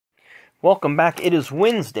Welcome back. It is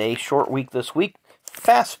Wednesday, short week this week,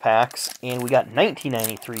 Fastpacks, and we got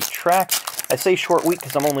 1993 Traks. I say short week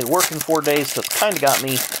because I'm only working 4 days, so it's kind of got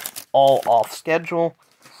me all off schedule.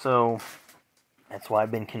 So that's why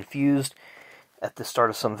I've been confused at the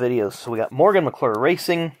start of some videos. So we got Morgan McClure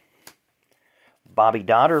Racing, Bobby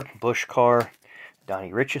Dodder, Busch Car,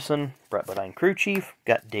 Donnie Richardson, Brett Bodine Crew Chief,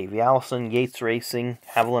 got Davey Allison, Yates Racing,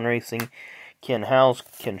 Haviland Racing, Ken Howes,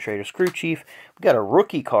 Ken Trader's Crew Chief. We got a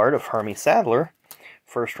rookie card of Hermie Sadler,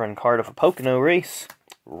 first run card of a Pocono race,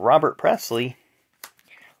 Robert Presley,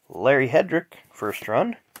 Larry Hedrick, first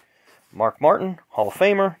run, Mark Martin, Hall of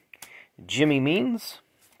Famer, Jimmy Means,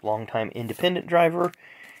 longtime independent driver,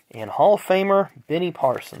 and Hall of Famer Benny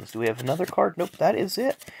Parsons. Do we have another card? Nope, that is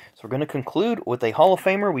it. So we're going to conclude with a Hall of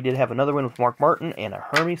Famer. We did have another one with Mark Martin and a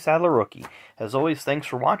Hermie Sadler rookie. As always, thanks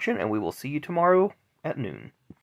for watching, and we will see you tomorrow at noon.